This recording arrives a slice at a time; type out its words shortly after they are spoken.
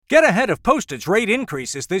Get ahead of postage rate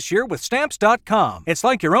increases this year with Stamps.com. It's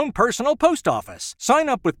like your own personal post office. Sign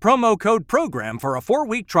up with promo code PROGRAM for a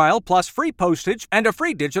 4-week trial plus free postage and a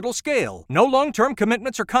free digital scale. No long-term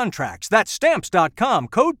commitments or contracts. That's Stamps.com,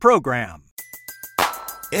 code PROGRAM.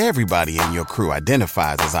 Everybody in your crew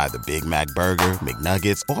identifies as either Big Mac Burger,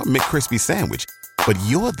 McNuggets, or McCrispy Sandwich. But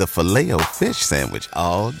you're the Filet-O-Fish Sandwich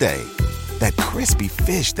all day. That crispy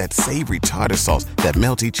fish, that savory tartar sauce, that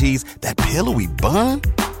melty cheese, that pillowy bun.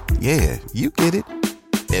 Yeah, you get it.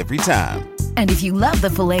 Every time. And if you love the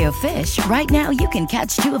Filet-O-Fish, right now you can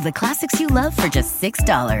catch 2 of the classics you love for just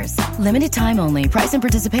 $6. Limited time only. Price and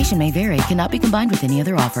participation may vary. Cannot be combined with any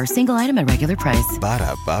other offer. Single item at regular price.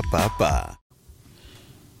 Ba-da-ba-ba-ba.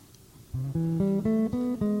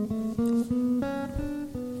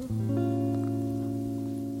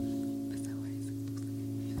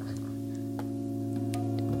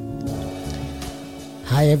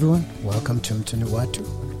 Hi everyone, welcome to Mtunuwatu.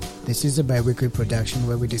 This is a bi-weekly production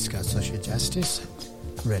where we discuss social justice,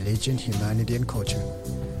 religion, humanity and culture.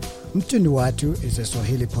 Mtunuwatu is a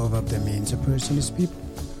Swahili proverb that means a person is people.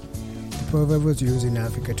 The proverb was used in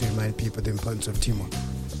Africa to remind people the importance of teamwork,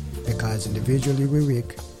 because individually we're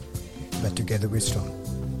weak, but together we're strong.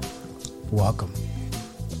 Welcome.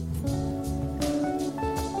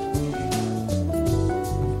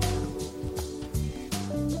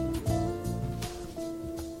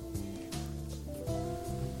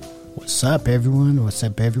 What's up, everyone? What's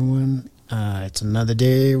up, everyone? It's another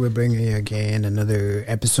day. We're bringing you again another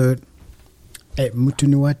episode at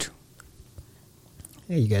Mtunuwatu.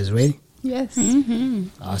 Hey, you guys ready? Yes.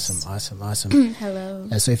 Mm-hmm. Awesome. Hello.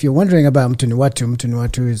 So if you're wondering about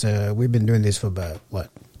Mtunuwatu is, we've been doing this for about,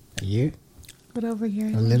 what, a year? A little over a year.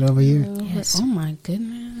 A little over a year? Yes. Oh, my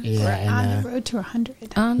goodness. Yeah, We're and, on the road to 100.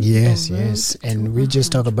 Yes. And we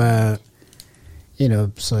just talk about,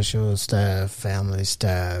 social stuff, family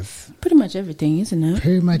stuff. Pretty much everything, isn't it?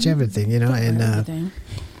 Pretty much everything, and Everything.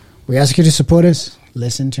 we ask you to support us,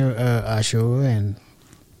 listen to our show and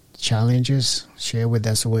challenge us, share with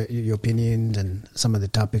us what your opinions and some of the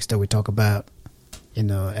topics that we talk about.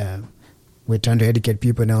 We're trying to educate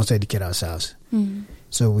people and also educate ourselves. Mm.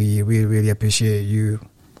 So we really appreciate you,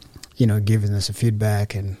 giving us a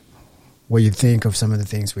feedback and what you think of some of the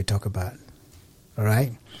things we talk about. All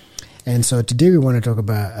right? And so today we want to talk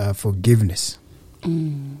about forgiveness.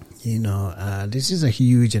 Mm. This is a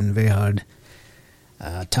huge and very hard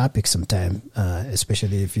topic sometimes,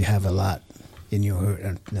 especially if you have a lot in your hurt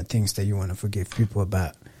and the things that you want to forgive people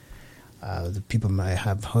about. The people might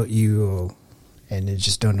have hurt you and you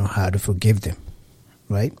just don't know how to forgive them,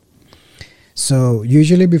 right? So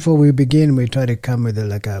usually before we begin, we try to come with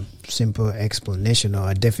a simple explanation or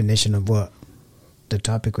a definition of what the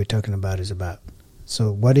topic we're talking about is about.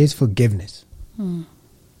 So what is forgiveness? Mm.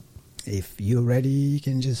 If you're ready, you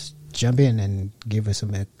can just jump in and give us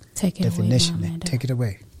some definition. Take it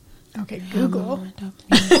away. Okay, Google.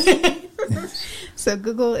 So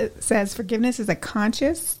Google, it says forgiveness is a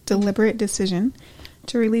conscious, deliberate decision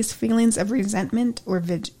to release feelings of resentment or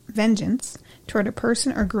vengeance toward a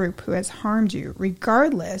person or group who has harmed you,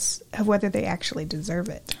 regardless of whether they actually deserve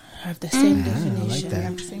it. I have the same I definition. like that. You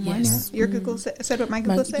have the same Yes. one? Your Google said what my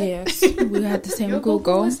Google said? Yes, we had the same Your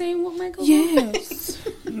Google. was saying what my Google Yes.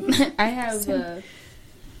 I have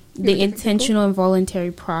the intentional and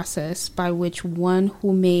voluntary process by which one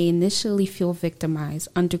who may initially feel victimized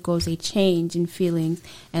undergoes a change in feelings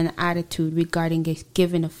and attitude regarding a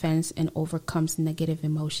given offense and overcomes negative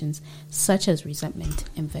emotions such as resentment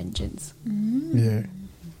and vengeance. Mm. Yeah.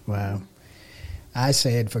 Wow. I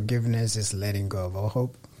said forgiveness is letting go of all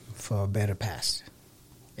hope for a better past.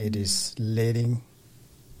 It is learning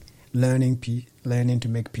to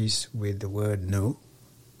make peace with the word no.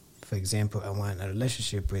 For example, I want a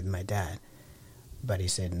relationship with my dad, but he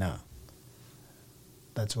said no.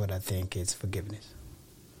 That's what I think is forgiveness.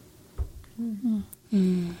 Mm-hmm.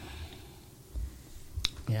 Mm.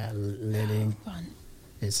 Yeah,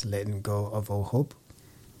 it's letting go of all hope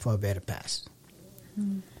for a better past.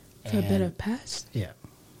 Mm. For a better past? Yeah.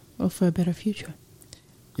 Or for a better future?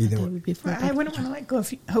 Either way. Would be for I wouldn't want to let go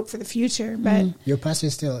of hope for the future, but your past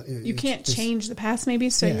is still... you can't change the past maybe,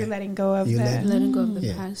 so you're letting go of letting go of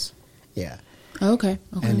the past. Yeah. Okay.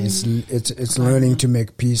 And it's learning to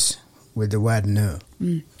make peace with the word no.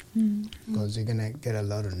 Because you're going to get a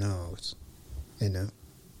lot of no's, and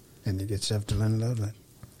you get yourself to learn a lot of it.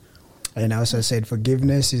 And I also said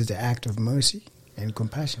forgiveness is the act of mercy and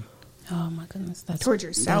compassion. Oh my goodness. That's towards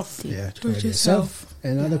yourself. Yeah, towards yourself.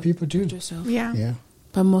 And other people too. Towards yourself. Yeah.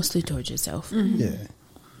 But mostly towards yourself. Mm-hmm. Yeah.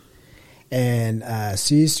 And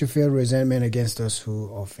cease to feel resentment against those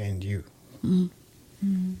who offend you.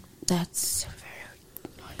 Mm-hmm. That's very...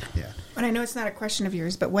 And I know it's not a question of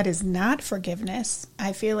yours, but what is not forgiveness?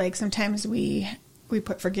 I feel like sometimes we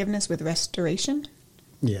put forgiveness with restoration.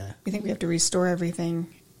 Yeah. We think we have to restore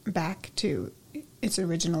everything back to its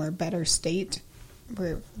original or better state,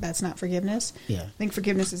 where that's not forgiveness. Yeah. I think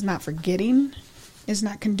forgiveness is not forgetting, is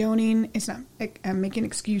not condoning, it's not making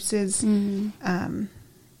excuses,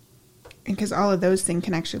 because all of those things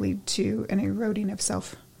can actually lead to an eroding of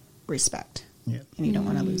self-respect. Yeah. And you don't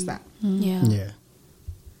want to lose that. Yeah. Yeah.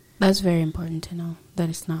 That's very important to know, that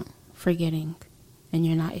it's not forgetting and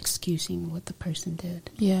you're not excusing what the person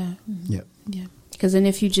did. Yeah. Yeah. Yeah. Because then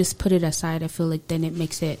if you just put it aside, I feel like then it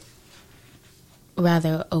makes it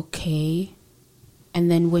rather okay.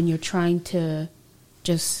 And then when you're trying to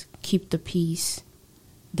just keep the peace,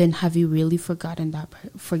 then have you really forgiven that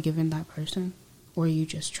person? Or are you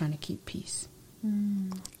just trying to keep peace?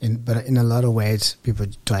 But in a lot of ways, people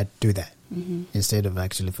try to do that. Instead of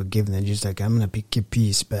actually forgiving them, just like, I'm going to keep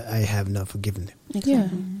peace, but I have not forgiven them. Yeah.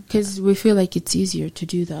 Because we feel like it's easier to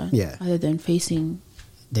do that. Yeah. Other than facing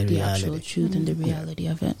The actual reality. truth and the reality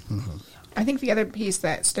of it. I think the other piece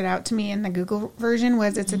that stood out to me in the Google version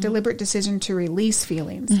was it's a deliberate decision to release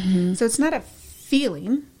feelings. So it's not a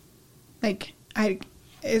feeling, like I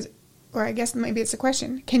guess maybe it's a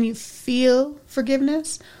question. Can you feel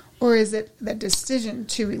forgiveness, or is it the decision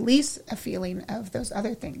to release a feeling of those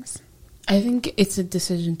other things? I think it's a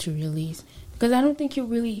decision to release. Because I don't think you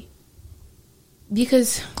really...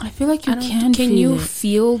 Because I feel like you can feel you it.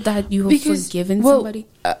 feel that you have forgiven somebody?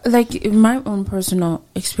 Like in my own personal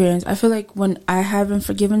experience, I feel like when I haven't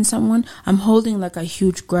forgiven someone, I'm holding like a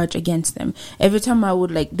huge grudge against them. Every time I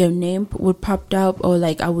would, like, their name would pop up, or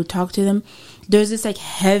like I would talk to them, there's this like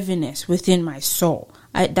heaviness within my soul.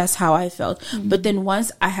 That's how I felt. But then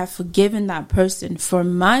once I have forgiven that person for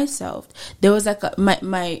myself, there was like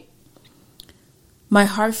my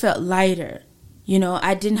heart felt lighter. You know,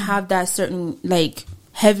 I didn't have that certain, like,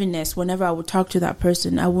 heaviness whenever I would talk to that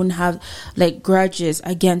person. I wouldn't have, like, grudges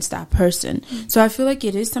against that person. So I feel like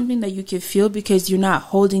it is something that you can feel because you're not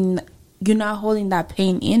holding that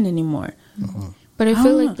pain in anymore. But I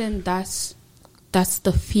feel like then that's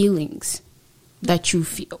the feelings that you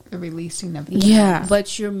feel. The releasing of the Yeah.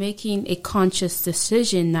 But you're making a conscious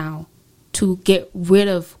decision now to get rid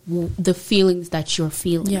of the feelings that you're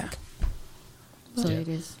feeling. Yeah. So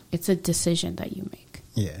it's a decision that you make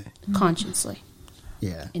Yeah. consciously,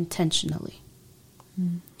 Yeah. intentionally.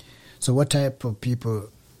 So what type of people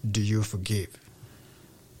do you forgive?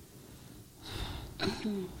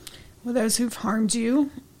 Well, those who've harmed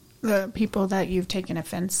you, the people that you've taken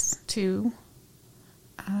offense to.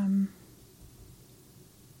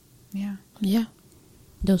 Yeah. Yeah.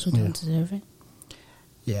 Those who don't deserve it.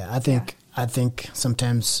 Yeah, I think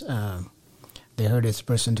sometimes the hardest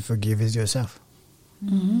person to forgive is yourself.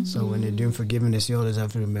 So when you're doing forgiveness, you always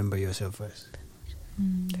have to remember yourself first.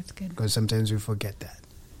 That's good. Because sometimes we forget that,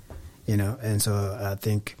 you know. And so I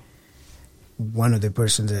think one of the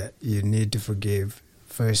persons that you need to forgive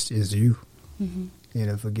first is you. You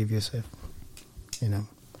know, forgive yourself. You know,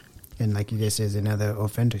 and like you guys said, another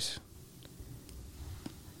offenders.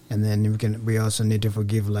 And then we also need to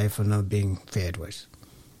forgive life for not being fair to us.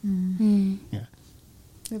 Yeah.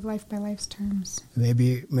 Live life by life's terms.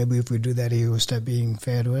 Maybe if we do that, he will start being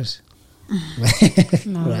fair to us.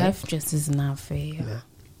 No, life just is not fair. Yeah.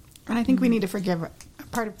 And I think we need to forgive.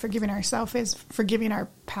 Part of forgiving ourselves is forgiving our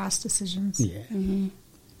past decisions. Yeah.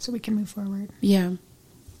 So we can move forward. Yeah.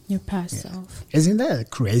 Your past self. Isn't that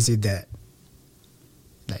crazy that,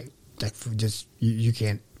 like just you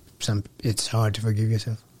can't? It's hard to forgive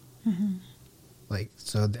yourself. Like,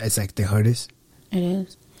 so it's like the hardest. It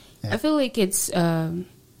is. Yeah. I feel like it's.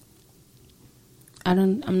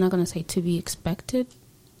 I'm not gonna say to be expected,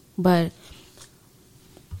 but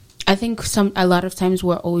I think a lot of times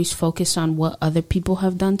we're always focused on what other people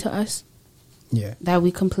have done to us. Yeah. That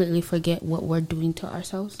we completely forget what we're doing to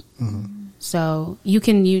ourselves. So you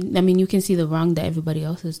can see the wrong that everybody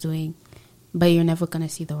else is doing, but you're never gonna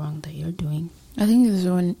see the wrong that you're doing. I think this is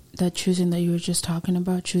when that choosing that you were just talking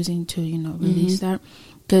about, choosing to, release that,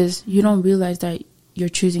 because you don't realize that you're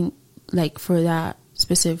choosing, like, for that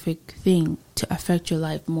specific thing to affect your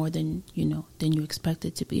life more than you expect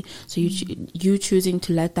it to be. So you choosing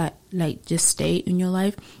to let that, like, just stay in your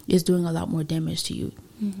life is doing a lot more damage to you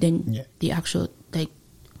than the actual, like,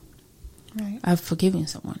 of forgiving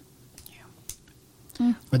someone.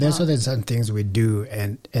 But there's also some things we do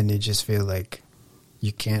and you just feel like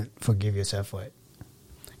you can't forgive yourself for it.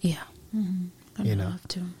 Yeah. You know, have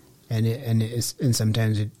to. And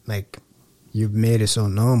sometimes it, like, you've made it so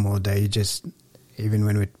normal that you just, even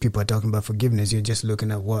when people are talking about forgiveness, you're just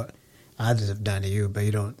looking at what others have done to you, but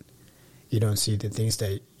you don't see the things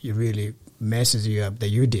that it really messes you up that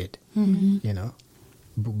you did, you know.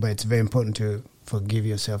 But it's very important to forgive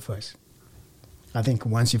yourself first. I think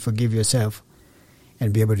once you forgive yourself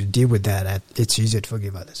and be able to deal with that, it's easier to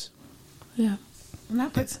forgive others. Yeah. And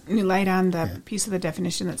that puts new light on the piece of the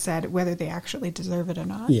definition that said whether they actually deserve it or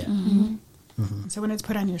not. Yeah. So when it's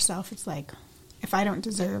put on yourself, it's like, if I don't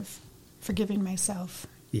deserve forgiving myself,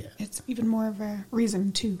 it's even more of a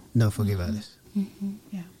reason to not forgive others.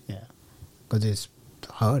 Yeah. Because it's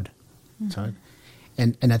hard. It's hard.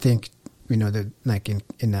 And I think, you know, that like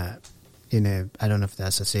in a I don't know if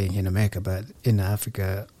that's a saying in America, but in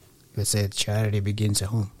Africa, they say charity begins at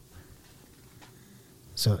home.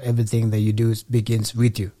 So everything that you do begins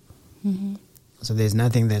with you. So there's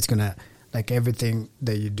nothing that's gonna, like, everything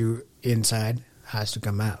that you do inside has to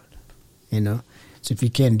come out, you know. So if you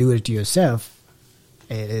can't do it to yourself,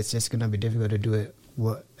 it's just gonna be difficult to do it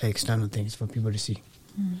external things for people to see.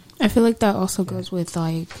 I feel like that also goes with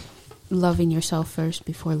like loving yourself first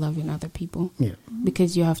before loving other people. Yeah.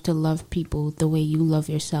 Because you have to love people the way you love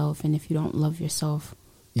yourself, and if you don't love yourself,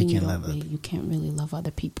 then you can't really love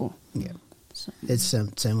other people. Yeah. So. It's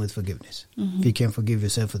same with forgiveness. If you can't forgive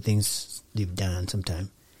yourself for things you've done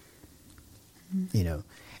sometime, you know.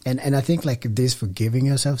 And I think like this forgiving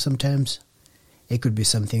yourself sometimes, it could be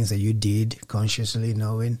some things that you did consciously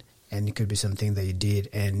knowing, and it could be something that you did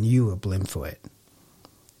and you were blamed for it,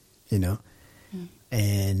 you know.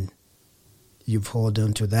 And you've held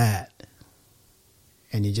on to that,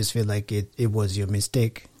 and you just feel like it was your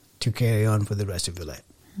mistake to carry on for the rest of your life.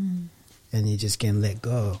 And you just can't let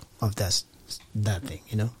go of that thing,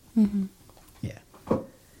 you know? Yeah.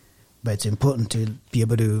 But it's important to be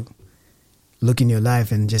able to look in your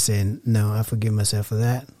life and just say, no, I forgive myself for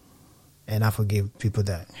that, and I forgive people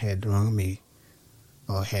that had wronged me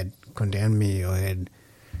or had condemned me or had,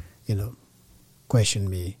 you know, questioned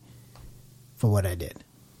me for what I did,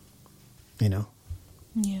 you know?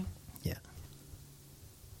 Yeah. Yeah.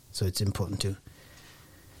 So it's important to.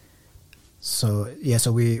 So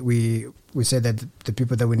we said that the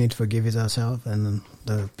people that we need to forgive is ourselves and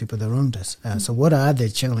the people that wronged us. So what are the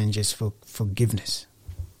challenges for forgiveness?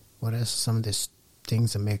 What are some of the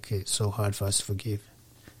things that make it so hard for us to forgive?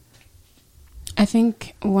 I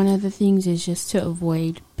think one of the things is just to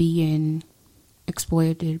avoid being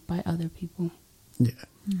exploited by other people. Yeah.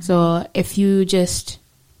 So if you just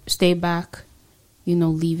stay back, you know,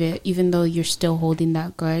 leave it, even though you're still holding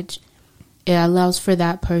that grudge, it allows for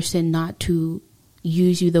that person not to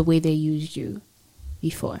use you the way they used you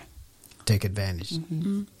before. Take advantage.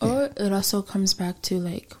 Or it also comes back to,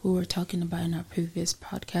 like, we were talking about in our previous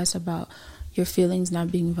podcast about your feelings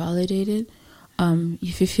not being validated.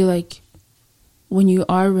 If you feel like when you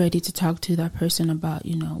are ready to talk to that person about,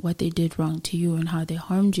 you know, what they did wrong to you and how they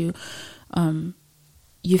harmed you,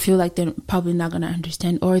 you feel like they're probably not going to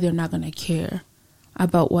understand, or they're not going to care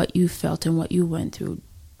about what you felt and what you went through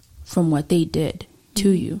from what they did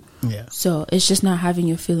to you. Yeah. So it's just not having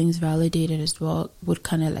your feelings validated as well would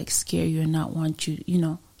kind of like scare you and not want you, you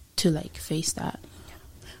know, to like face that.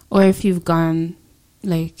 Or if you've gone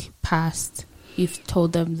like past, you've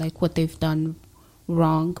told them like what they've done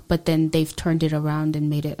wrong, but then they've turned it around and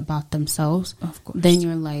made it about themselves. Of course. Then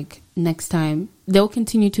you're like, next time they'll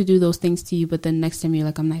continue to do those things to you, but then next time you're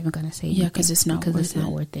like, I'm not even gonna say anything. Yeah, because it's not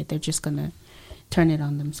worth it. They're just gonna turn it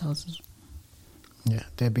on themselves. Yeah,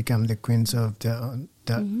 they become the queens of their own,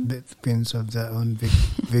 the queens of their own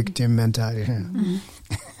victim mentality. Yeah.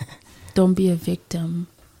 Don't be a victim.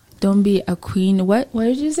 Don't be a queen. What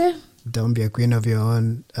did you say? Don't be a queen of your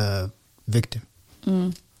own victim.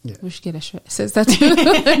 Yeah. We should get a shirt. It says that too.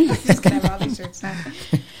 Just gonna have all these shirts now.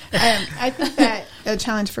 I think that a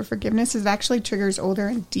challenge for forgiveness is it actually triggers older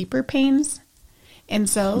and deeper pains. And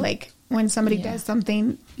so, like, when somebody does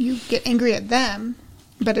something, you get angry at them,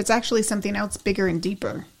 but it's actually something else bigger and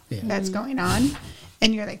deeper that's going on,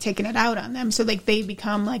 and you're like taking it out on them. So like they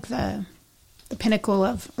become like the pinnacle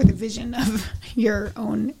of, or the vision of your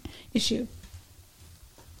own issue.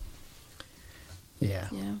 Yeah.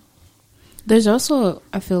 Yeah. There's also,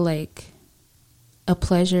 I feel like, a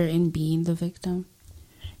pleasure in being the victim.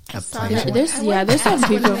 There's some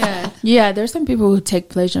people. There's some people who take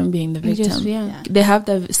pleasure in being the victim.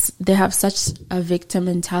 They have such a victim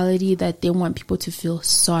mentality that they want people to feel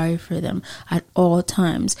sorry for them at all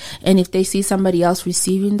times. And if they see somebody else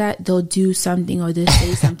receiving that, they'll do something or they'll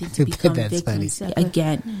say something to become victims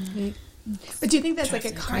again. But do you think that's like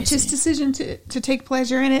a conscious decision to take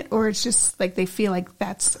pleasure in it, or it's just like they feel like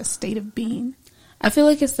that's a state of being? I feel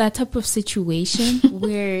like it's that type of situation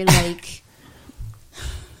where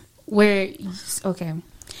okay,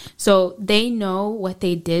 so they know what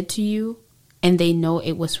they did to you and they know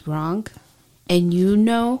it was wrong, and you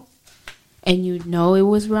know it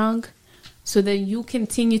was wrong, so then you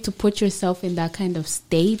continue to put yourself in that kind of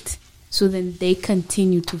state, so then they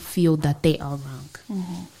continue to feel that they are wrong.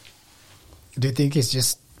 Mm-hmm. Do you think it's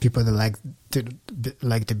just people that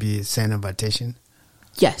like to be center of attention?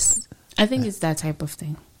 Yes, I think it's that type of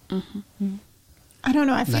thing. Mm-hmm. I don't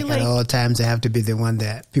know. I feel at all times they have to be the one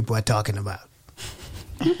that people are talking about.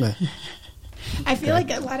 I feel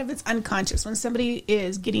like a lot of it's unconscious when somebody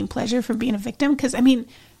is getting pleasure from being a victim. Because I mean,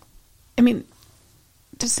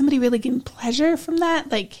 does somebody really gain pleasure from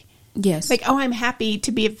that? Like, yes, like, oh, I'm happy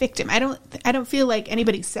to be a victim. I don't feel like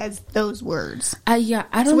anybody says those words. Yeah,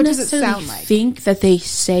 I don't what does it necessarily sound like? think that they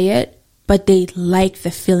say it, but they like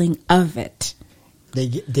the feeling of it. They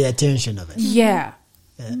get the attention of it. Yeah.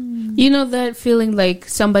 You know that feeling like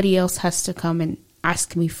somebody else has to come and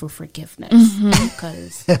ask me for forgiveness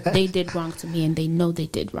because they did wrong to me and they know they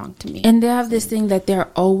did wrong to me. And they have this thing that they're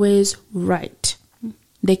always right.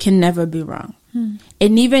 They can never be wrong.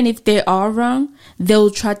 And even if they are wrong,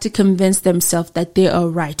 they'll try to convince themselves that they are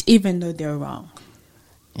right, even though they're wrong.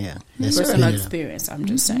 Yeah. Personal experience, I'm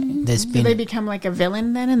just saying. Do they become like a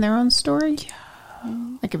villain then in their own story? Yeah.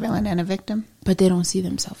 Like a villain and a victim? But they don't see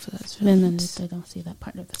themselves as And then villains. they don't see that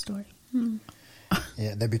part of the story.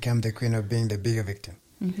 Yeah, they become the queen of being the bigger victim.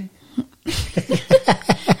 Yeah,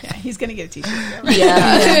 he's going to get a t-shirt.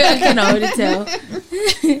 Yeah, I can already tell.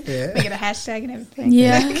 Make it a hashtag and everything.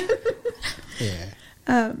 Yeah. Yeah.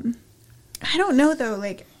 I don't know though.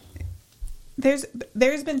 Like, there's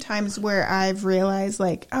been times where I've realized,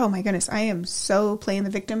 like, oh my goodness, I am so playing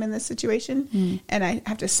the victim in this situation, and I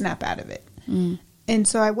have to snap out of it. And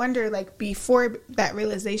so I wonder, like, before that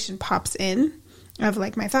realization pops in of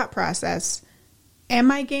like my thought process,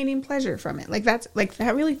 am I gaining pleasure from it? Like that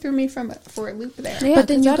really threw me for a loop there. Yeah, But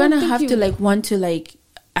then 'cause you're I don't gonna think have to like want to like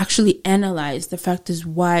actually analyze the fact is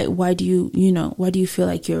why do you feel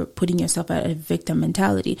like you're putting yourself at a victim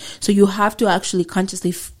mentality? So you have to actually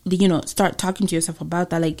consciously start talking to yourself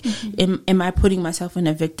about that, like am I putting myself in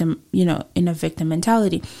a victim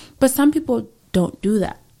mentality? But some people don't do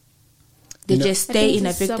that. They just stay in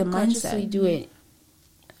a victim mindset. Do it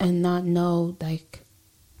and not know, like,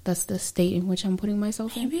 that's the state in which I'm putting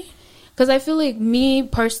myself in. Maybe. Because I feel like, me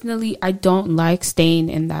personally, I don't like staying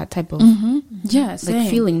in that type of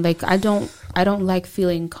feeling. Like, I don't like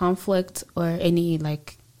feeling conflict or any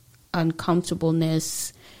like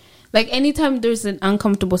uncomfortableness. Like, anytime there's an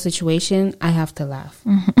uncomfortable situation, I have to laugh.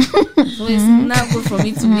 So it's not good for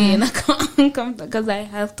me to be in uncomfortable because I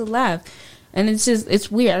have to laugh, and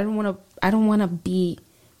it's weird. I don't want to be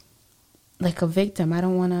like a victim. I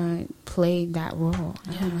don't want to play that role.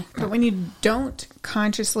 I don't like that. But when you don't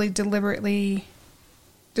consciously, deliberately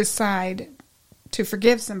decide to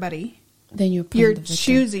forgive somebody, then you're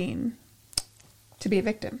choosing to be a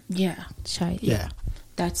victim. Yeah. Yeah.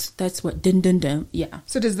 That's what dun dun dun. Yeah.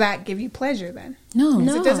 So does that give you pleasure then? No.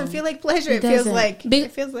 'Cause it doesn't feel like pleasure.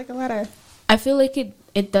 It feels like a lot of. I feel like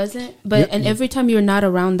it doesn't. But every time you're not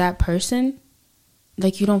around that person,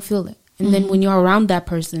 like, you don't feel it. And then when you're around that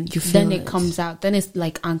person, then it comes out. Then it's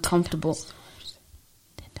like uncomfortable.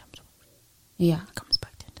 10 times worse. Yeah. It comes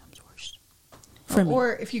back 10 times worse. For me.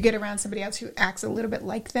 Or if you get around somebody else who acts a little bit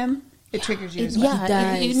like them, it triggers you as well.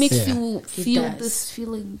 Yeah, it makes you It feel does. this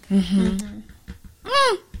feeling.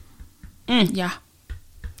 Yeah.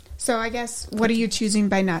 So I guess, what are you choosing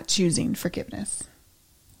by not choosing forgiveness?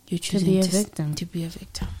 You're To choosing be a victim. To be a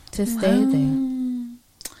victim. To stay there.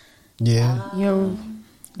 Yeah.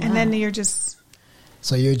 And then you're just...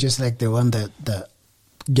 So you're just like the one that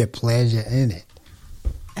get pleasure in it.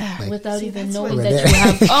 Without even that's knowing what- that you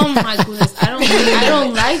have. Oh my goodness! I don't like that. I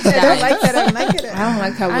don't like that. I don't like it. I don't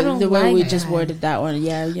like how I don't the way like we that. just worded that one.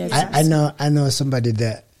 Yeah. I know somebody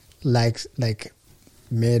that likes, like,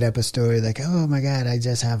 made up a story like, oh my God, I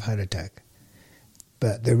just have heart attack.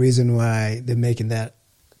 But the reason why they're making that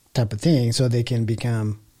type of thing, so they can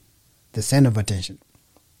become the center of attention.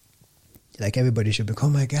 Like, everybody should be, oh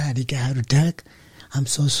my God, he got heart attack. I'm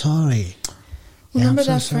so sorry. Remember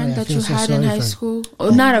Yeah, I'm that so friend sorry. I that you feel so had in sorry high for him. school?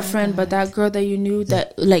 Or not a friend, but that girl that you knew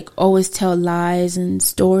that like always tell lies and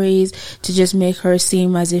stories to just make her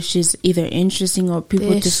seem as if she's either interesting or people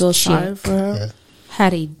to This feel sorry chick. for her. Yeah.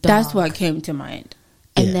 Had a dog. That's what came to mind.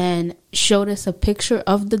 And Yeah. then showed us a picture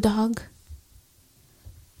of the dog.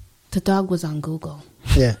 The dog was on Google.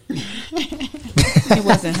 Yeah. It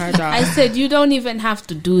wasn't her dog. I said, you don't even have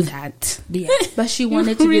to do that. Yeah, but she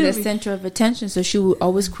wanted to be the Really? center of attention, so she would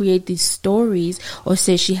always create these stories or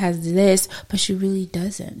say she has this, but she really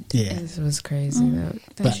doesn't. Yeah. This was crazy.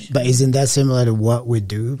 But isn't that similar to what we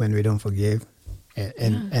do when we don't forgive?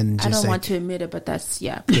 and I just don't like, want to admit it, but that's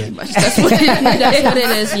pretty much that's what it is. That's what it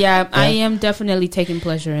is. Yeah, I am definitely taking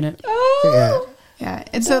pleasure in it. yeah, Yeah.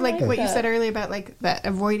 And so like what you said earlier about like that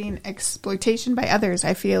avoiding exploitation by others,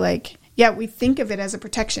 I feel like, we think of it as a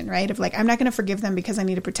protection, right? Of like, I'm not going to forgive them because I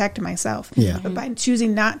need to protect myself. Yeah. But by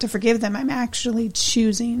choosing not to forgive them, I'm actually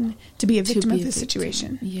choosing to be a victim of the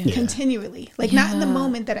situation continually. Like not in the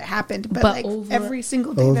moment that it happened, but like every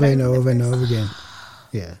single day over that and I over and over again.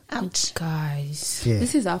 Yeah. Ouch. Guys. Yeah.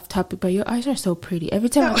 This is off topic, but your eyes are so pretty. Every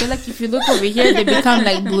time I feel like if you look over here, they become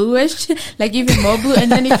like bluish, like even more blue.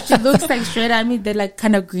 And then if she looks like straight at me, they're like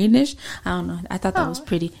kind of greenish. I don't know. I thought that was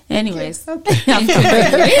pretty. Anyways, Okay.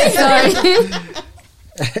 sorry.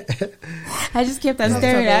 I just kept on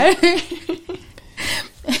staring at her.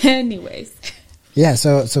 Anyways, Yeah.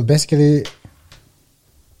 So basically,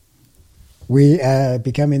 we are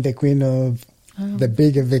becoming the queen of the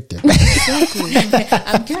bigger victim.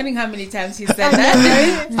 I'm counting how many times he said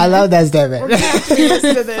that. I love that statement.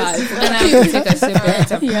 Listen to this. We're gonna have to take a sip every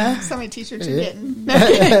time. Yeah. So many t-shirts you're getting.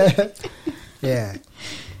 Yeah.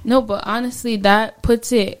 No, but honestly, that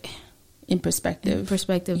puts it In perspective.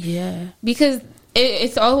 Yeah, because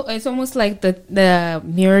it's almost like the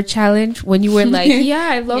mirror challenge when you were like, yeah,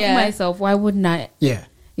 I love myself. Why wouldn't I? Yeah.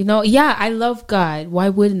 You know, yeah, I love God. Why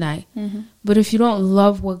wouldn't I? But if you don't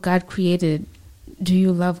love what God created, do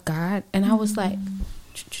you love God? And I was like,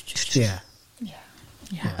 Yeah.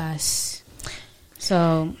 yes.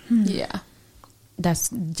 So Yeah. that's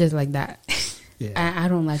just like that. Yeah. I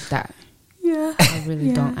don't like that. Yeah. I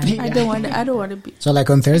really don't. I don't want to be. So like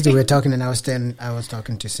on Thursday we were talking, and I was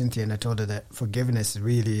talking to Cynthia, and I told her that forgiveness is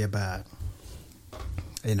really about,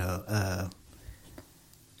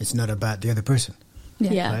 it's not about the other person,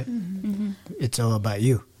 Yeah. right? It's all about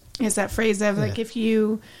you. Is that phrase of like, if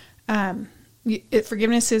you,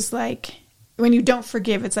 forgiveness is like, when you don't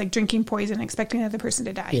forgive, it's like drinking poison, expecting the other person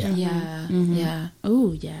to die. Yeah. Yeah. Yeah.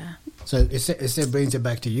 Oh, yeah. So it still brings it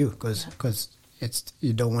back to you, because it's,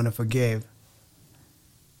 you don't want to forgive.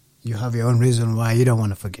 You have your own reason why you don't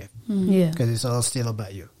want to forgive, Yeah. because it's all still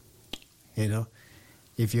about you. You know,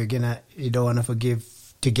 if you don't want to forgive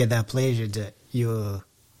to get that pleasure that you're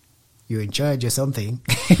in charge or something.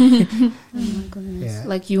 Oh my goodness. Yeah.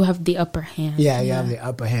 Like you have the upper hand. Yeah, you have the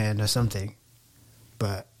upper hand or something,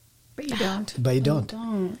 but But you don't. you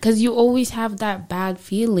don't. Because you always have that bad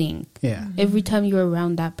feeling Yeah, every time you're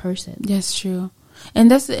around that person. That's true.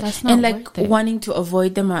 And that's not and like worth it. wanting to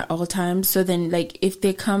avoid them at all times. So then like if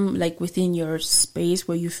they come like within your space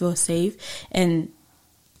where you feel safe, and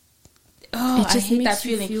It just I hate makes that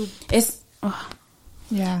you feeling. feel- It's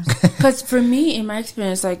Yeah. because for me, in my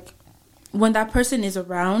experience, like when that person is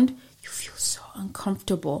around, you feel so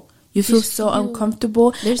uncomfortable. You feel so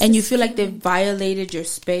uncomfortable, there's and you this feel like they've violated your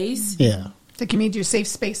space. yeah, That can make your safe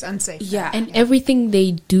space unsafe. Yeah, And everything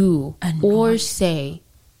they do Annoying. or say,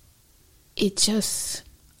 it just,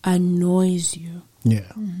 annoys you.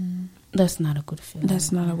 yeah. that's not a good feeling.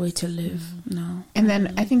 That's not a way to live. No. And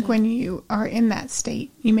then I think when you are in that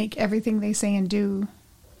state, you make everything they say and do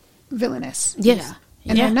villainous. Yes.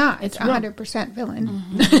 And Yeah, they're not. it's It's wrong. 100% villain.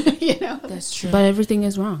 You know? That's true. But everything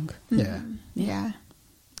is wrong. Yeah. Yeah.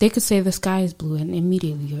 They could say the sky is blue and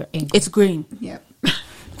immediately you're angry. It's green. Yep.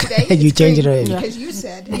 Today, You it's changed it green already. because you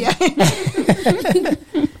said. Yeah.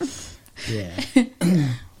 Yeah.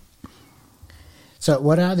 So,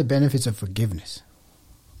 what are the benefits of forgiveness?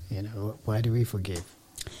 You know, why do we forgive?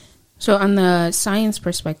 So on the science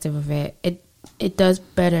perspective of it, it does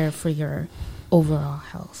better for your overall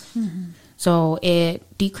health. So it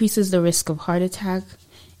decreases the risk of heart attack,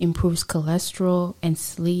 improves cholesterol and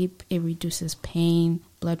sleep. It reduces pain,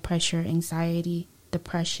 blood pressure, anxiety,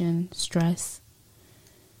 depression, stress.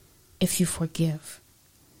 If you forgive.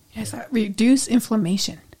 Yes, reduce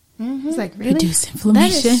inflammation. It's like, really? Reduce That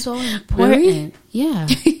inflammation. is so important. Really? Yeah.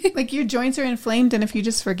 Like your joints are inflamed, and if you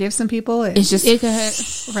just forgive some people, It's just It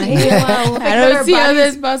could, right. wow. I don't see how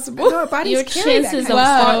that's possible. No, our bodies Your carry that chances kind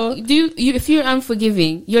of of heart, if you're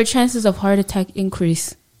unforgiving, your chances of heart attack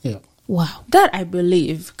increase. Yeah. Wow. That I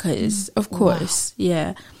believe, because of course,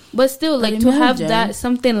 yeah, But still, But like to have imagine. that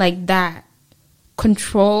something like that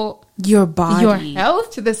control your body, your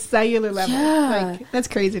health to the cellular level. Yeah. Like, that's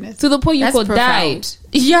craziness. to the point you That's could profound. die.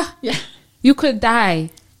 Yeah. Yeah. You could die.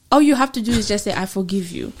 All you have to do is just say, "I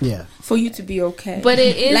forgive you," Yeah. for you to be okay. But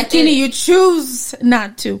it is like you choose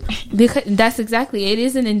not to. because that's exactly it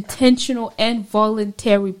is an intentional and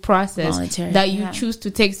voluntary process Voluntary, that you yeah. choose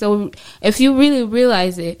to take. So if you really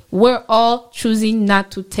realize it, we're all choosing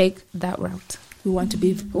not to take that route. We want to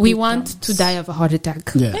be. We want to die of a heart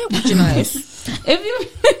attack. Yeah. Which is nice. If you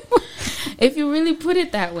if you really put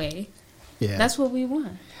it that way, Yeah. that's what we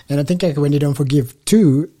want. And I think like when you don't forgive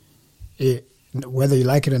too, whether you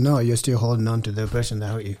like it or not, you're still holding on to the person that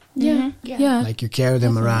hurt you. Yeah. Yeah. Like you carry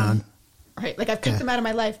them around. Right, like I've kicked them out of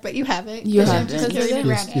my life, but you haven't. You Because haven't. you're just carrying them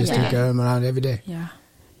around. You still carry them around every day. Yeah.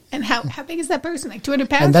 And how big is that person? Like 200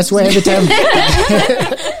 pounds? And that's why every time,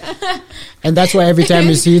 and that's why every time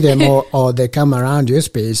you see them or they come around your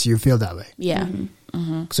space, you feel that way. Yeah.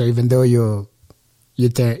 So even though you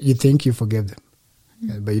think you forgive them,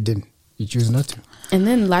 but you didn't, you choose not to. And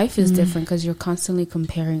then life is different because you're constantly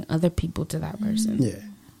comparing other people to that person. Yeah,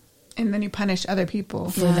 And then you punish other people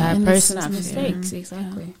For that and person's it's not mistakes, fair.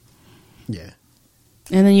 exactly. yeah.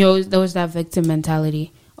 And then there was that victim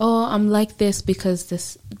mentality. Oh, I'm like this because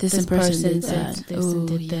this person person did said that. this and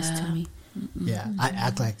Oh, did this to yeah. me. Yeah, I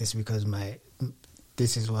act like this because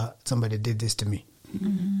this is what somebody did this to me.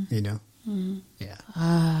 You know. Yeah.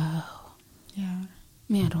 Oh, Yeah.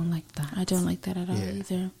 me, I don't like that. I don't like that at all Yeah.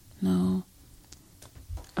 either. No.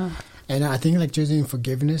 And I think like choosing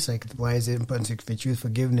forgiveness, like why is it important? If you choose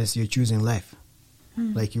forgiveness, you're choosing life.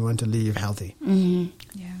 Like you want to live healthy.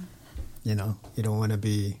 Yeah. You know, you don't want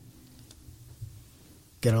to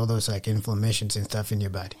get all those like inflammations and stuff in your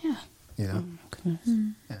body. Yeah. You know. Goodness.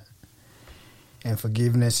 Yeah. And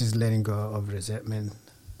forgiveness is letting go of resentment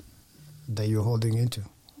that you're holding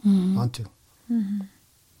onto.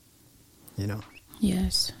 You know,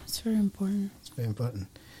 Yes. It's very important. it's very important.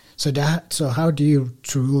 So how do you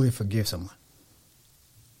truly forgive someone?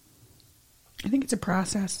 I think it's a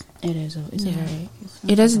process. It is. It's Yeah. very.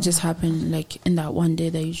 It doesn't just happen like in that one day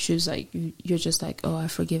that you choose, like you're just like, oh, I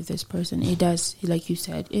forgive this person. It does, like you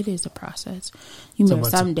said, it is a process. You So know,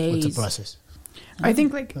 what's some What's days. the process? I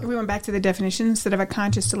think like we went back to the definition. Instead of a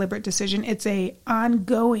conscious deliberate decision, it's a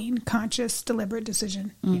ongoing conscious deliberate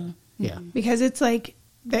decision. Yeah. Because it's like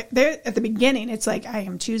they're at the beginning, it's like I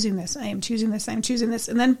am choosing this, I am choosing this, I'm choosing this,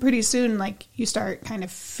 and then pretty soon like you start kind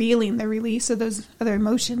of feeling the release of those other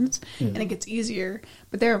emotions, and it gets easier.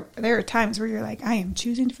 But there are times where you're like, I am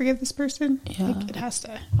choosing to forgive this person. Yeah. Like it has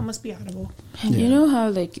to almost be audible. And Yeah. you know how,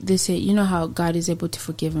 like they say, you know how God is able to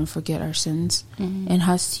forgive and forget our sins, and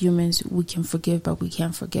as humans we can forgive but we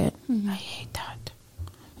can't forget. I hate that,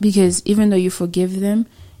 because even though you forgive them,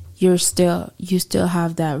 you still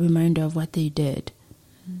have that reminder of what they did.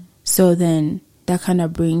 So then that kind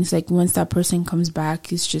of brings, like, once that person comes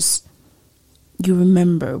back, it's just you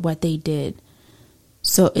remember what they did.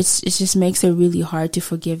 So it just makes it really hard to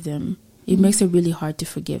forgive them. It makes it really hard to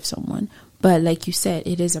forgive someone. But like you said,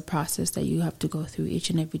 it is a process that you have to go through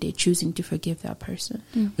each and every day, choosing to forgive that person.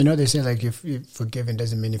 You know, they say like if you forgiving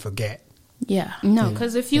doesn't mean you forget. Yeah. No,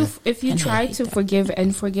 because if you And I try hate to that. forgive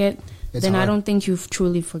and forget, It's then I hard. don't think you've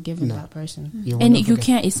truly forgiven No. that person. You And wanna you forget.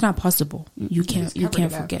 can't, it's not possible. You can't covered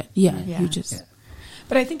it up. forget. Yeah. Yeah. You just, Yeah.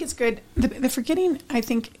 But I think it's good. The forgetting, I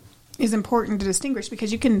think, is important to distinguish,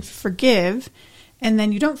 because you can forgive and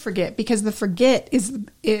then you don't forget, because the forget is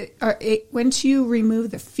once you remove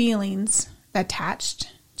the feelings attached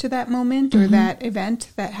to that moment or that event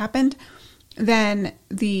that happened, then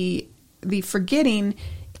the forgetting,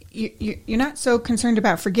 you're not so concerned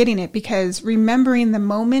about forgetting it, because remembering the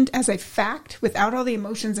moment as a fact without all the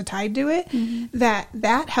emotions tied to it,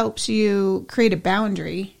 that helps you create a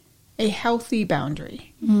boundary, a healthy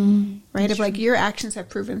boundary, right? Of like, your actions have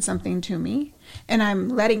proven something to me, and I'm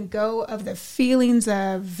letting go of the feelings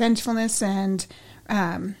of vengefulness and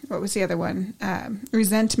what was the other one?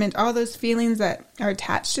 Resentment, all those feelings that are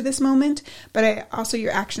attached to this moment. But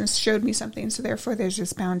your actions showed me something, so therefore there's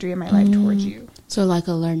this boundary in my life towards you. So like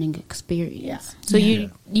a learning experience. Yeah. So you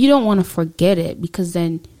don't want to forget it, because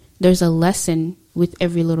then there's a lesson with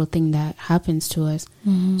every little thing that happens to us.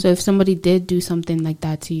 So if somebody did do something like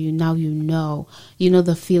that to you, now you know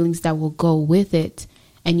the feelings that will go with it,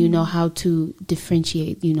 and you know how to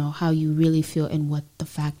differentiate, how you really feel and what the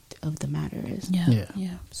fact of the matter is.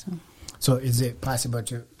 yeah. So is it possible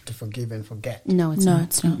to forgive and forget? No, it's No, not.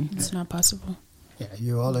 it's not. It's not possible. Yeah,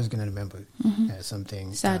 you're always going to remember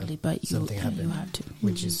something. Sadly, but something you happened, have to.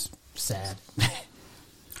 which is sad.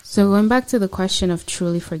 So going back to the question of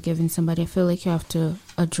truly forgiving somebody, I feel like you have to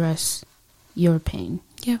address your pain.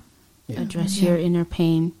 Yeah. Yeah. Address your inner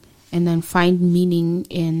pain, and then find meaning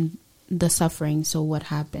in the suffering. So what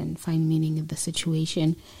happened? Find meaning in the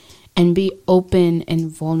situation, and be open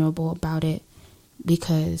and vulnerable about it.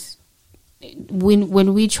 Because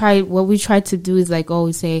when we try, what we try to do is like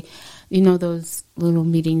always say, those little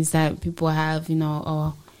meetings that people have,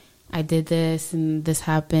 oh, I did this and this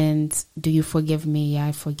happened. Do you forgive me? Yeah,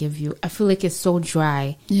 I forgive you. I feel like it's so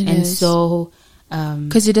dry It and is. so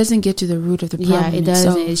Because it doesn't get to the root of the problem. yeah, it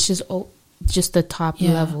doesn't. itself. It's just the top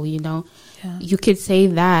Yeah. level, Yeah. You could say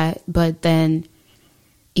that, but then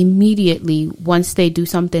immediately, once they do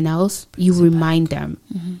something else, you remind them.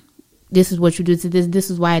 This is what you do to this. This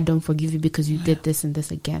is why I don't forgive you, because you did this and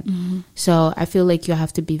this again. So I feel like you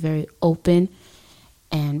have to be very open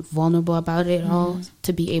and vulnerable about it all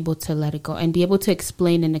to be able to let it go and be able to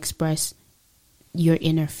explain and express your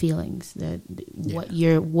inner feelings, what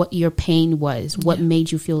your pain was, what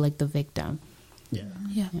made you feel like the victim.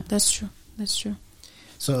 Yeah, that's true. That's true.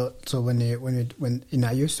 So when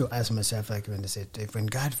I used to ask myself, like, when they said, when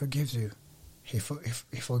God forgives you, he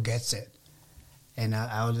forgets it, and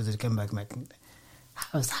I always come back like,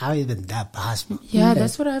 how even that possible? Yeah,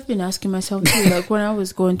 that's what I've been asking myself too. Like when I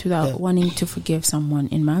was going through that, wanting to forgive someone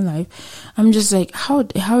in my life, I'm just like, how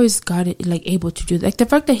is God like able to do that? Like the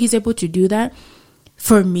fact that He's able to do that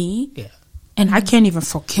for me, and I can't even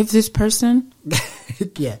forgive this person.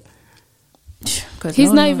 Yeah.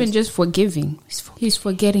 He's not even just forgiving. He's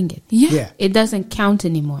forgetting it. Yeah. It doesn't count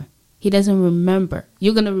anymore. He doesn't remember.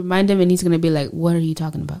 You're going to remind him and he's going to be like, what are you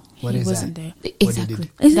talking about? What He is wasn't that? there. Exactly.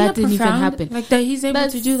 Isn't That didn't even profound? happen. Like that he's able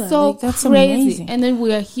to do that. So Like, that's crazy. amazing. And then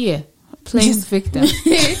we are here playing victim.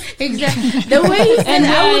 Exactly. The way you said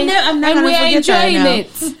that, I'm not and we gonna are forget enjoying that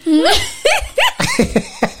it.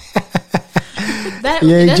 That's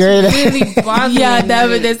You're enjoying it. really bothering Yeah,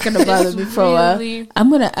 me. that's gonna bother me for a while. Really-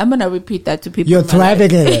 I'm gonna repeat that to people. You're in my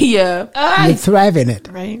thriving life. in it. Yeah, You thrive in it.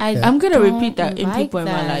 Right. I'm gonna don't repeat that in like people in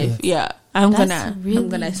my that. life. Yeah, I'm That's really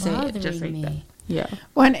gonna say it just bothering like that. me. Yeah,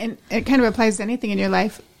 One, and it kind of applies to anything in your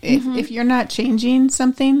life. If you're not changing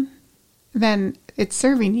something, then it's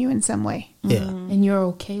serving you in some way. Yeah. And you're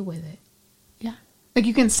okay with it. Yeah. Like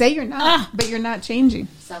you can say you're not, but you're not changing.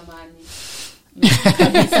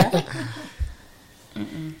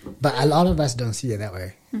 But a lot of us don't see it that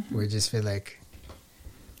way. We just feel like,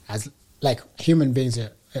 as like human beings,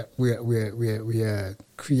 we are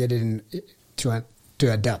created to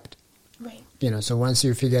adapt. Right. You know, so once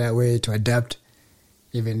you figure out a way to adapt,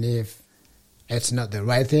 even if it's not the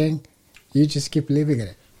right thing, you just keep living in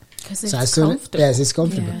it. Because it's as soon comfortable. yes, it's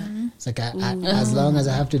comfortable. Yeah. It's like as long as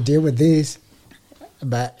I have to deal with this,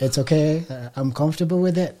 but it's okay. I'm comfortable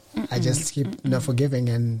with it. I just keep not forgiving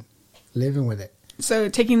and living with it. So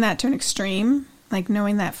taking that to an extreme, like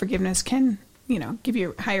knowing that forgiveness can, give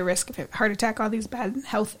you a higher risk of a heart attack, all these bad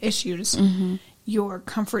health issues, your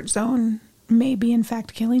comfort zone may be in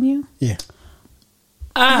fact killing you. Yeah.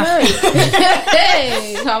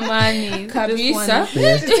 Hey, come on. Kabisa.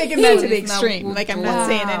 Just taking that to the extreme. Like I'm not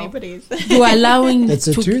saying anybody's. You are allowing. It's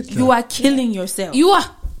the truth, You though. are killing yourself. You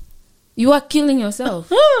are killing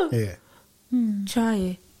yourself. Yeah. Try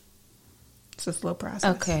it. It's a slow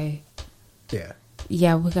process. Okay. Yeah.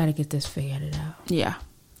 Yeah, we got to get this figured out. Yeah.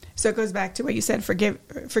 So it goes back to what you said.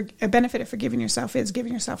 A benefit of forgiving yourself is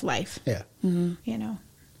giving yourself life. Yeah. You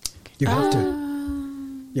have to.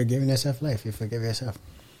 You're giving yourself life. You forgive yourself.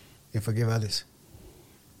 You forgive others.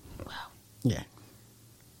 Wow. Yeah.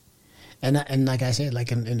 And like I said, like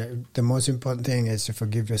the most important thing is to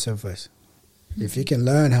forgive yourself first. If you can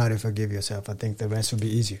learn how to forgive yourself, I think the rest will be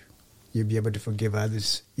easier. You'll be able to forgive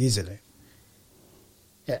others easily.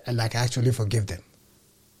 Yeah, and like actually forgive them.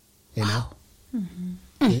 You know?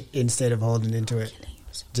 Instead of holding into it,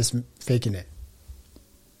 just faking it.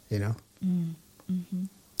 You know?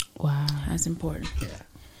 Wow, that's important. Yeah.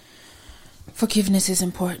 Forgiveness is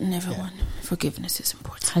important, everyone. Yeah. Forgiveness is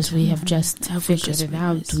important. As we have just figured it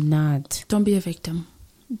out, don't be a victim.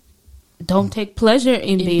 Don't take pleasure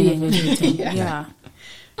in being a victim. Yeah.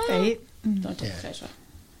 Right? Don't take pleasure.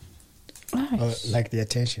 Or like the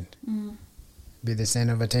attention. Be the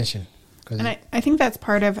center of attention. And I think that's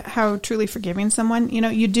part of how truly forgiving someone,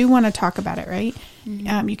 you do want to talk about it, right?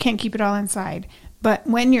 You can't keep it all inside. But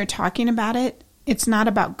when you're talking about it, it's not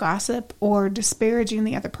about gossip or disparaging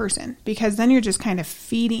the other person, because then you're just kind of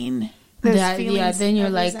feeding those feelings then you're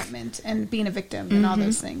of like resentment and being a victim and all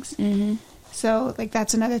those things. So like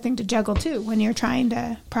that's another thing to juggle too when you're trying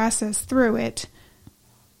to process through it,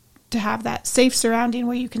 to have that safe surrounding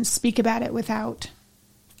where you can speak about it without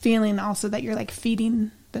feeling also that you're like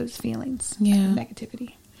feeding those feelings of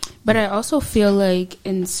negativity. But I also feel like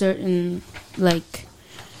in certain like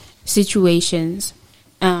situations,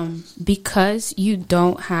 because you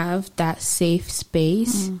don't have that safe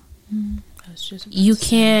space, you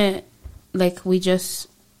can't, like we just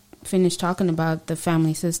finished talking about the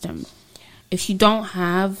family system. If you don't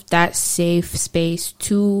have that safe space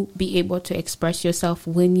to be able to express yourself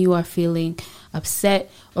when you are feeling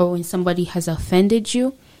upset or when somebody has offended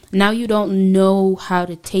you, now you don't know how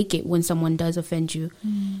to take it when someone does offend you,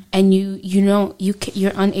 and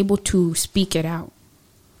you're unable to speak it out.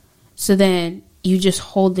 So then you just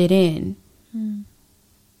hold it in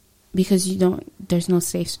because there's no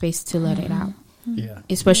safe space to let it out. Yeah.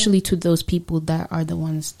 especially to those people that are the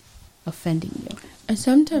ones offending you. And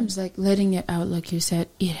sometimes, like, letting it out, like you said,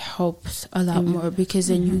 it helps a lot more, because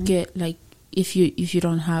then you get, like, if you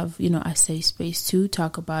don't have, you know, a safe space to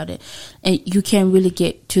talk about it, and you can't really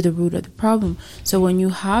get to the root of the problem. So when you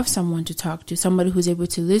have someone to talk to, somebody who's able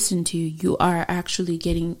to listen to you, you are actually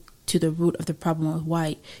getting to the root of the problem of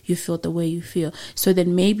why you feel the way you feel. So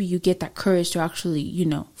then maybe you get that courage to actually, you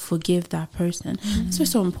know, forgive that person. It's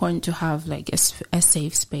just so important to have, like, a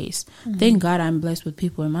safe space. Thank God I'm blessed with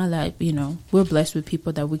people in my life. You know, we're blessed with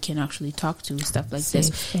people that we can actually talk to, stuff like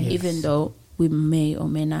this. Even though we may or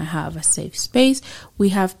may not have a safe space, we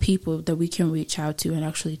have people that we can reach out to and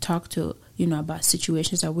actually talk to, you know, about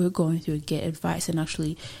situations that we're going through, get advice, and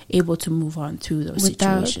actually able to move on through those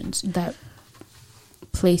situations. That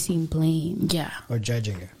placing blame. Yeah. Or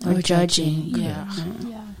judging you. Or judging. Yeah.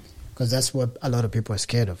 Because that's what a lot of people are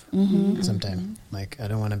scared of. Sometimes, like, I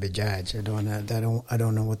don't want to be judged. I don't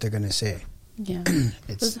know what they're gonna say. Yeah.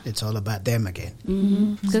 It's all about them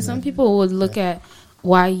again. Because some people would look at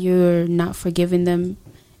why you're not forgiving them,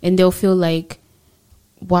 and they'll feel like,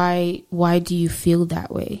 why do you feel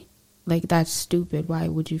that way? Like, that's stupid. Why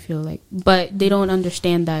would you feel like? But they don't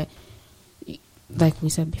understand that, like we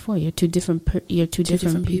said before, you're two different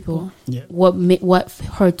people. Yeah. What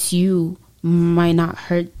hurts you might not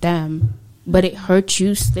hurt them, but it hurts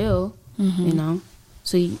you still. You know,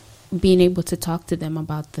 so being able to talk to them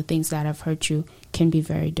about the things that have hurt you can be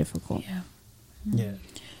very difficult. Yeah.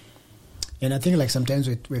 And I think, like, sometimes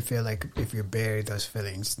we feel like if you bury those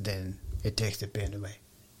feelings, then it takes the pain away.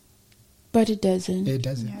 But it doesn't. It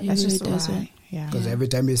doesn't. Yeah, It that's really just a doesn't. lie. Yeah. Because every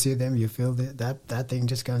time you see them, you feel that thing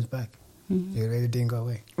just comes back. It really didn't go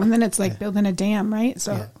away. And then it's like building a dam, right?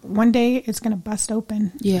 So one day it's going to bust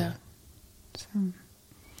open. Yeah. So,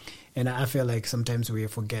 And I feel like sometimes we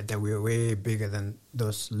forget that we're way bigger than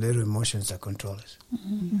those little emotions that control us.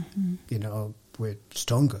 You know, we're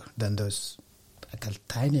stronger than those, like, a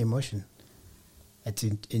tiny emotion that's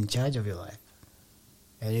in charge of your life.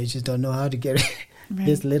 And you just don't know how to get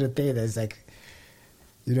this little thing that's like,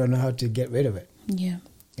 you don't know how to get rid of it. Yeah.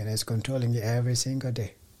 And it's controlling you every single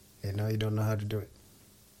day. You know, you don't know how to do it.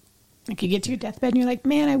 like, you get to your deathbed and you're like,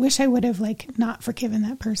 man, I wish I would have, like, not forgiven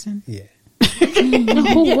that person. Yeah. You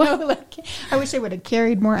know, like, I wish I would have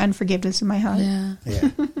carried more unforgiveness in my heart. Yeah. Yeah.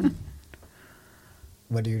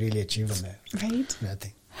 What do you really achieve on that? Right?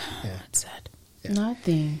 Nothing. Yeah. That's sad. Yeah.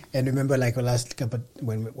 Nothing. And remember, like,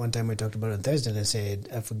 one time we talked about it on Thursday, and I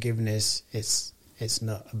said forgiveness it's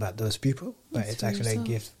not about those people, but it's actually a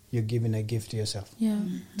gift. You're giving a gift to yourself. Yeah.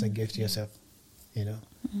 It's a gift to yourself. You know,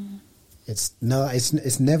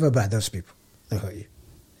 it's never about those people that hurt you.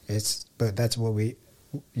 But that's what we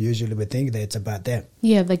usually would think, that it's about them.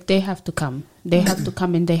 Yeah, like, they have to come. They have to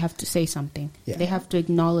come and they have to say something. Yeah. They have to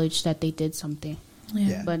acknowledge that they did something.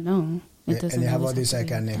 Yeah. But no, it doesn't. And you have all always these, have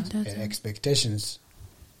like, to be. expectations.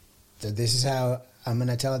 That this is how I'm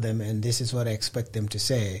gonna tell them, and this is what I expect them to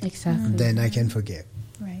say. Exactly. Then I can forgive.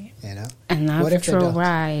 Right. You know. And What if they don't?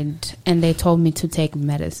 tried, and they told me to take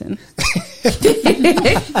medicine.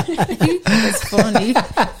 It's funny.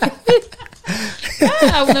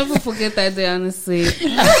 I'll never forget that day, honestly.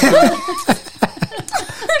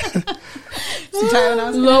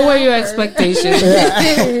 Lower your expectations.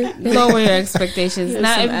 Lower your expectations.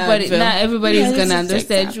 Not everybody's gonna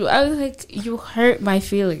understand you. I was like, you hurt my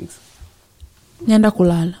feelings. Nenda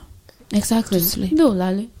kulala. Exactly. Ndo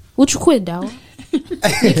lale. Uchukue dawa.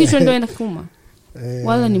 Nikisha ndo enda kuma.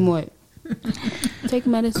 Wala ni moyo. Take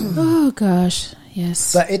medicine. Oh gosh.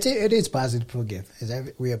 Yes. But it is possible to forgive.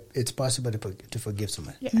 It's possible to forgive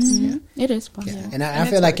someone. Yes. It is possible. Yeah. And I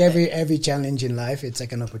feel like every challenge in life, it's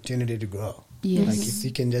like an opportunity to grow. Yes. Like, if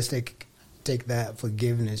you can just take that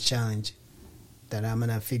forgiveness challenge, that I'm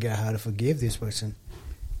gonna figure out how to forgive this person,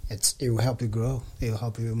 it will help you grow. It will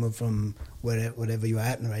help you move from whatever you're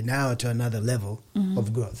at right now to another level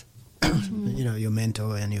of growth. You know, your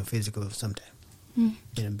mental and your physical sometimes. You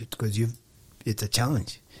know, because it's a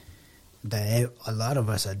challenge that a lot of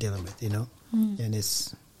us are dealing with. You know, and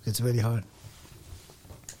it's really hard.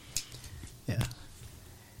 Yeah.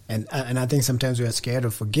 And I think sometimes we are scared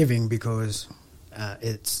of forgiving because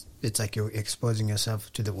it's like you're exposing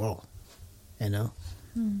yourself to the world, you know,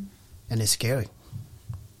 and it's scary,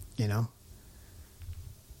 you know.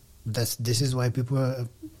 This is why people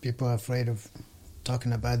are afraid of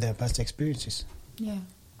talking about their past experiences. Yeah.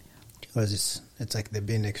 Because it's like they're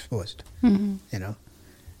being exposed, you know.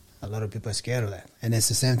 A lot of people are scared of that, and it's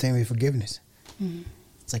the same thing with forgiveness.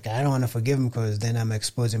 It's like, I don't want to forgive them because then I'm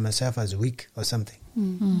exposing myself as weak or something.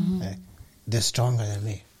 Like, they're stronger than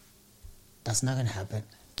me. That's not going to happen.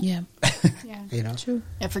 Yeah. Yeah. You know? True.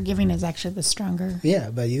 Yeah, forgiving is actually the stronger. Yeah,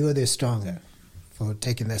 but you are the stronger for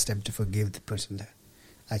taking that step to forgive the person that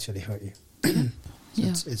actually hurt you. So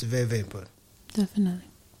Yeah. it's very, very important. Definitely.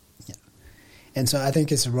 And so I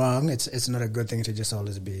think it's wrong. It's not a good thing to just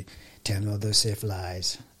always be telling all those safe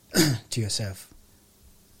lies to yourself.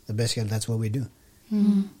 The best case, that's what we do.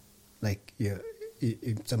 Mm-hmm. Like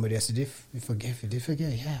if somebody else did you forgive? You did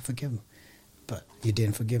forgive? Yeah, forgive them. But you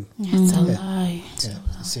didn't forgive them. Yeah, it's a Yeah. lie.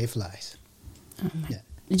 Yeah, safe lies. Yeah,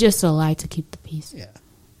 Just a lie to keep the peace. yeah.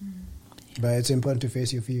 But it's important to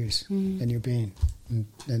face your fears and your pain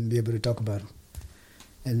and be able to talk about them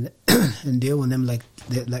and and deal with them like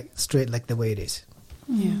straight like the way it is.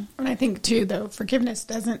 Yeah. And I think, too, though, forgiveness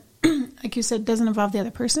doesn't, like you said, doesn't involve the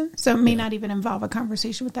other person. So it may not even involve a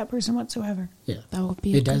conversation with that person whatsoever. Yeah, That would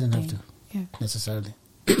be a it good doesn't have thing. to Yeah. necessarily.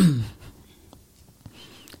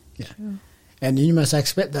 Yeah, and you must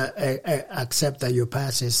accept that your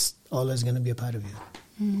past is always going to be a part of you.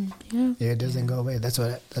 Yeah. Yeah, it doesn't go away. That's why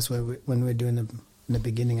when we're doing in the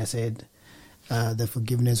beginning, I said the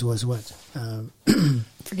forgiveness was what.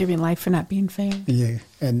 Forgiving life for not being fair. Yeah,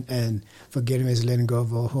 and forgiveness is letting go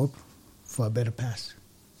of all hope for a better past.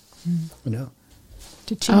 You know,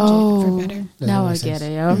 To change it for better. Does Now that I make get sense?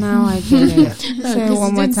 it, yo. Now I get it. Say it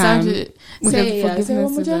one more time. Say Because it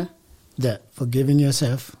one forgiveness more is time. that forgiving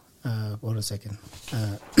yourself. Hold a second.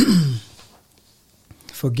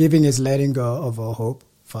 Forgiving is letting go of all hope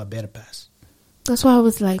for a better past. That's why I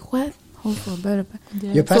was like, what? Hope for a better.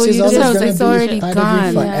 Your past So is you always just, going it's to be already part gone.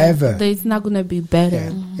 of you forever. It's not going to be better.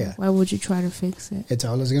 Yeah, yeah. Why would you try to fix it? It's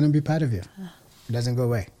always going to be part of you. It doesn't go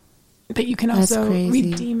away. But you can That's also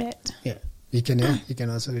crazy. redeem it. Yeah, you can. Yeah, you can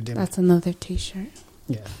also redeem it. That's another T-shirt.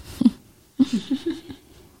 Yeah.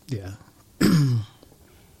 Yeah.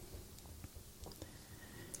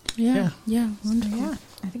 Yeah. Yeah. Wonderful. Yeah,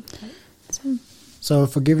 I think that. So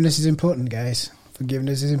forgiveness is important, guys.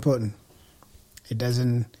 Forgiveness is important. It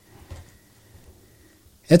doesn't.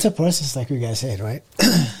 It's a process, like you guys said, right?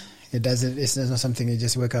 It doesn't. It's not something you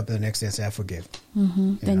just wake up the next day and say, "I forgive."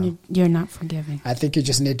 Mm-hmm. Then know? you're not forgiving. I think you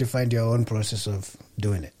just need to find your own process of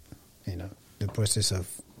doing it. You know, the process of.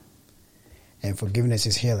 And forgiveness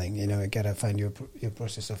is healing. You know, you gotta find your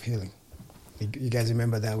process of healing. You guys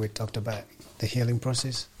remember that we talked about the healing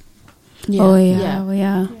process? Yeah. Oh yeah, Yeah. oh,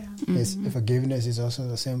 yeah. Yes, forgiveness is also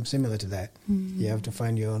the same, similar to that. You have to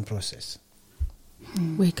find your own process.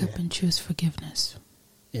 Wake up and choose forgiveness.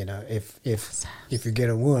 You know, if you get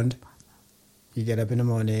a wound, you get up in the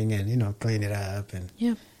morning and clean it up and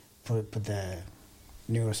Yep. put the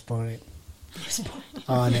Neosporin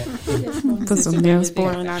on it Put some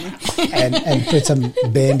Neosporin on it. and put some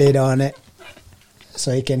Band-Aid on it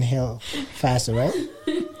so it can heal faster, right?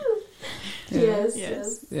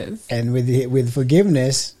 Yes. And with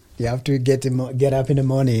forgiveness, you have to get up in the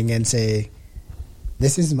morning and say,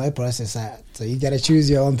 "This is my process." So you gotta choose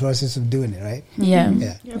your own process of doing it, right? Yeah.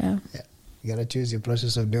 Yeah. Yeah. You gotta choose your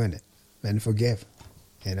process of doing it and forgive,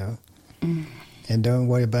 and don't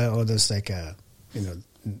worry about all those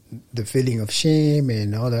the feeling of shame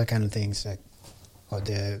and all that kind of things. Like, or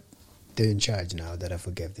they're in charge now that I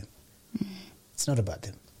forgive them. It's not about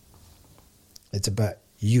them. It's about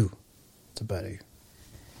you. It's about you.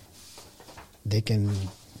 They can.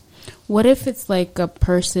 What if it's like a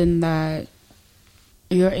person that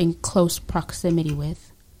you're in close proximity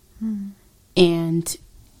with, and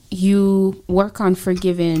you work on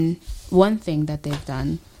forgiving one thing that they've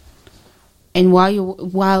done, and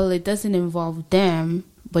while it doesn't involve them,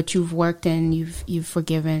 but you've worked and you've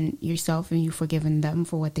forgiven yourself and you've forgiven them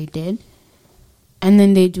for what they did, and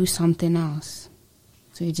then they do something else,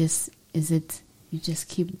 so you just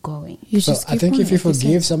keep going. So I think if you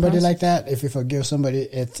forgive somebody like that, if you forgive somebody,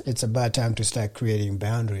 it's about time to start creating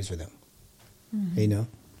boundaries with them. You know,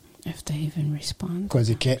 If they even respond. because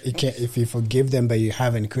you can't. If you forgive them, but you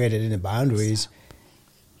haven't created any boundaries,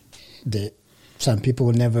 some people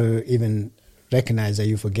will never even recognize that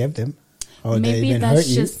you forgive them, or they Maybe even that's hurt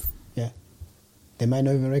you. just They might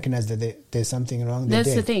not even recognize that there's something wrong. they that's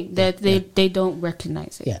did. the thing that they don't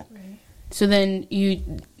recognize it. Yeah. So then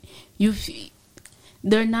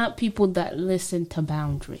they're not people that listen to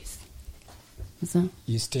boundaries. So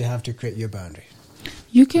You still have to create your boundary.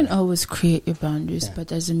 You can always create your boundaries, Yeah. but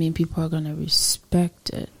doesn't mean people are going to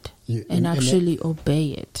respect it You- and actually obey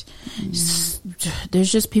it.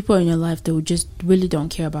 There's just people in your life that just really don't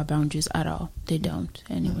care about boundaries at all. They don't.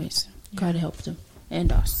 Anyways, God help them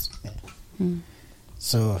and us.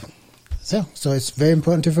 So it's very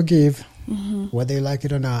important to forgive, whether you like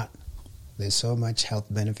it or not. There's so much health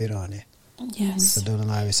benefit on it. Yes. So don't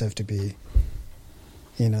allow yourself to be,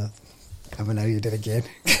 I'm gonna read it again.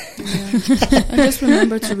 And just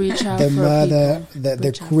remember to reach out. The for mother, people.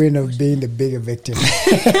 the queen of being the bigger victim.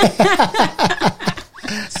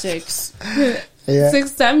 6. Yeah.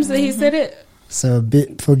 6 times that he said it. So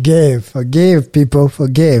forgive people,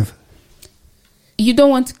 forgive. You don't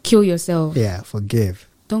want to kill yourself. Yeah, forgive.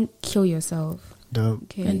 Don't kill yourself. Don't.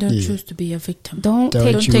 Okay. And don't Yeah. choose to be a victim. Don't Don't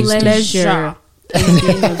take choose to- pleasure in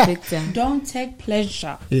being a victim. Don't take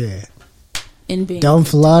pleasure Yeah. in being. Don't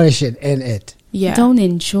flourish in it. Yeah. Don't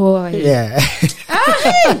enjoy. Yeah.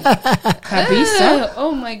 Kabisa.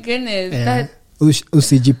 Oh my goodness. Yeah. That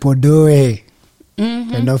Usijipodoe.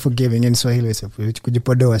 And not forgiving in Swahili is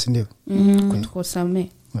kujipodoa, si ndio? kutusamee.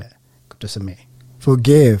 Yeah. Kutusamee.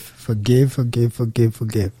 Forgive.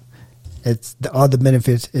 It's all the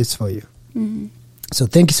benefits is for you. So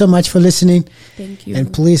thank you so much for listening. Thank you.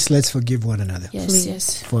 And please, let's forgive one another. Yes, Please.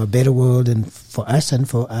 yes. For a better world and for us and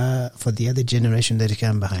for the other generation that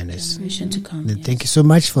come behind us. Generation to come. And Yes. thank you so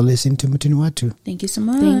much for listening to Mutinuwatu. Thank you so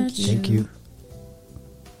much. Thank you. Thank you.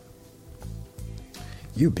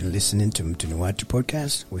 You've been listening to Mutinuwatu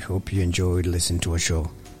podcast. We hope you enjoyed listening to our show.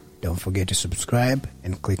 Don't forget to subscribe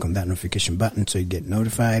and click on that notification button so you get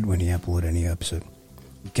notified when we upload a new episode.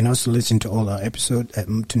 You can also listen to all our episodes at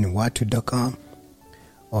mutinuwatu.com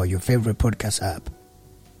or your favorite podcast app.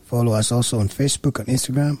 Follow us also on Facebook and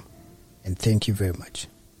Instagram. And thank you very much.